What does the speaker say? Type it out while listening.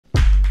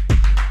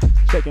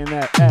Shaking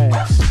that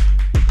ass.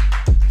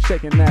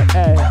 Shaking that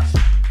ass.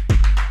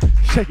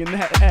 Shaking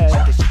that ass.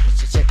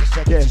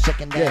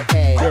 Shaking that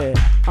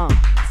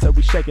ass. So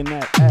we shaking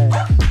that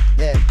ass.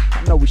 Yeah.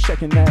 I know we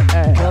shaking that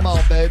ass. Come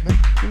on, baby.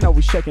 You know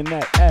we shaking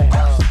that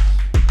ass.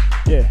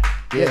 Yeah.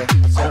 Yeah.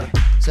 I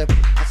said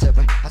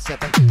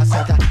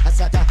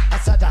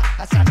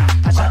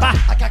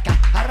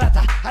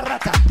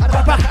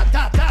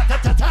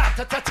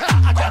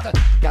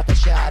got the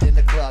shot in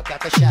the club,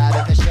 got the shot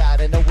in the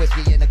shot in the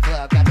whiskey in the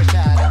club, got the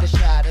shot in the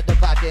shot in the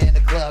vodka in the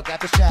club, got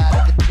the shot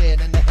in the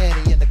gin and the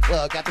Henny in the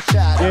club, got the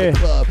shot in the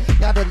club,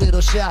 got a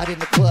little shot in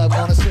the club,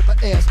 gonna sit my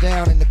ass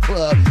down in the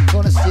club,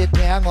 gonna sit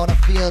down, gonna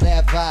feel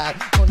that vibe,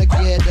 gonna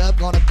get up,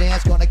 gonna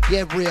dance, gonna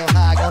get real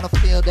high, gonna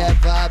feel that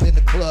vibe in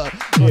the club,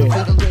 gonna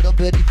feel a little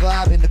bitty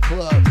vibe in the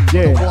club,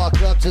 gonna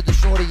walk up to the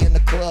shorty in the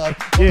club,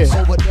 gonna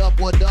say what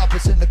up,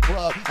 it's in the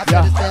club, I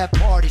said it's that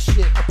party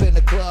shit up in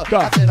the club,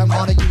 I said I'm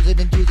gonna use it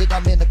and use it,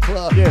 I'm in the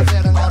club, I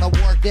said I'm gonna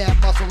work that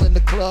muscle in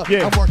the club,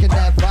 I'm working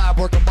that vibe,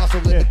 working muscle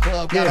in the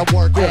club, gotta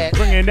work that.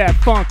 Bringing that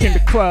funk in the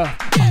club,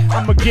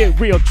 I'ma get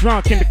real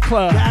drunk in the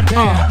club,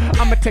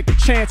 I'ma take a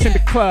chance in the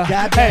club,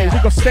 hey, we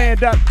gon'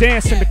 stand up,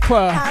 dance in the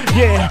club,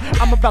 yeah,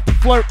 I'm about to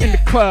flirt in the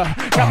club,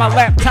 got my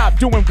laptop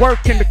doing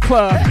work in the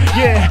club,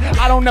 yeah,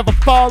 I don't ever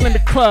fall in the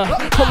club,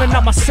 pulling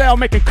out my cell,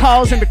 making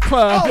calls in the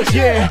club,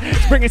 yeah,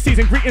 bringing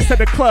season greetings to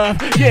the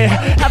club, yeah,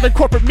 having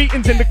corporate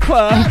meetings in the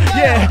club,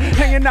 yeah,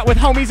 hanging out with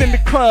homies in the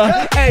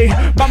club, hey,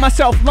 by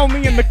myself,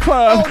 lonely in the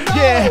club,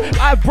 yeah,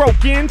 I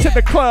broke into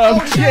the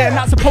club, yeah,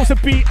 not supposed to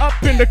be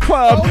up in the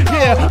club,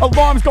 yeah,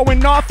 alarms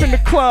going off in the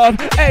club,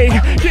 hey,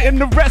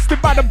 getting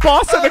arrested by the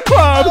boss of the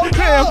club,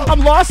 damn, I'm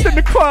lost in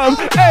the club,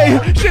 hey,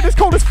 shit is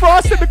cold as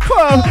frost in the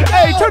club,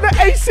 hey, turn the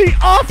AC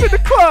off in the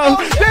club,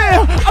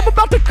 damn, I'm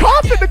about to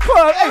cough in the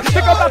club, hey,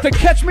 think I'm about to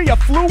catch me a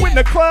flu in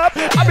the club,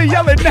 I be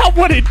yelling now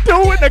what it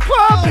do in the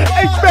club,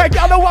 H-Mac,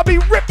 y'all know I be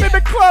ripping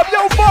the club,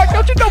 yo, Mark,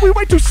 don't you know we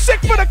way too sick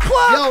for the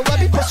club? Yo, let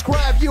me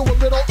prescribe you a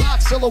little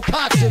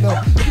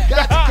oxylocoxinum. You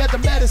got to get the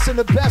medicine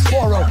the best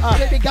for them.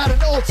 Baby got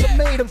an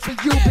ultimatum for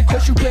you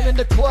because you've been in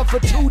the club for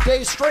 2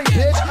 days straight,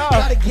 bitch.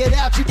 Gotta get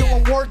out, you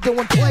doing work,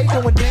 doing play,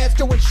 doing dance,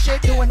 doing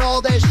shit, doing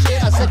all that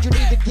shit. I said you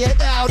need to get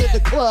out of the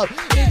club.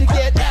 Need to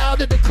get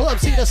out of the club,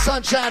 see the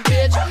sunshine,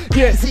 bitch.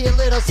 Need to see a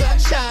little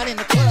sunshine in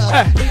the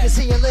club. Need to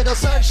see a little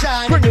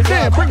sunshine in the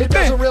club. It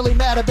doesn't really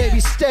matter, baby,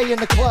 stay in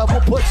the club.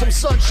 We'll put some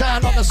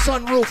sunshine on the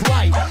sunroof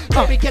light.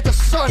 Baby, get the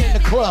sun in the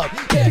club.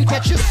 Baby,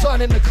 get your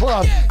son in the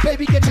club.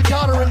 Baby, get your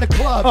daughter in the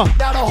club.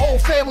 Now the whole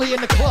family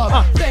in the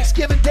club.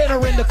 Thanksgiving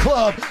dinner in the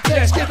club.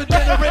 Thanksgiving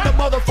dinner in the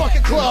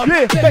motherfucking club.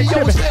 Baby,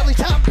 yo, it's family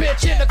time,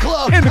 bitch, in the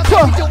club. In the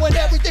club. Baby, doing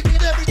everything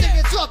and everything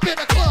is up in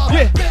the club.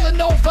 Feeling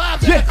no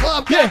vibes in the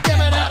club. God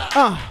damn it,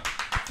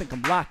 I think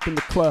I'm locked in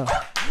the club.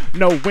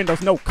 No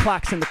windows, no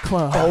clocks in the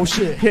club. Oh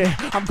shit. Yeah,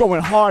 I'm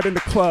going hard in the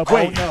club.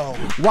 Wait,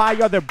 why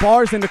are there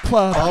bars in the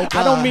club?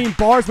 I don't mean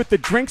bars with the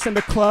drinks in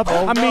the club.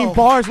 I mean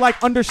bars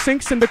like under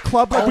sinks in the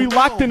club. Like we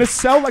locked in a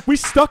cell, like we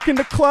stuck in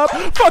the club.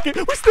 Fuck it,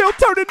 we still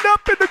turning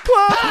up in the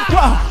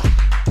club.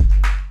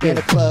 In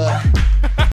the club.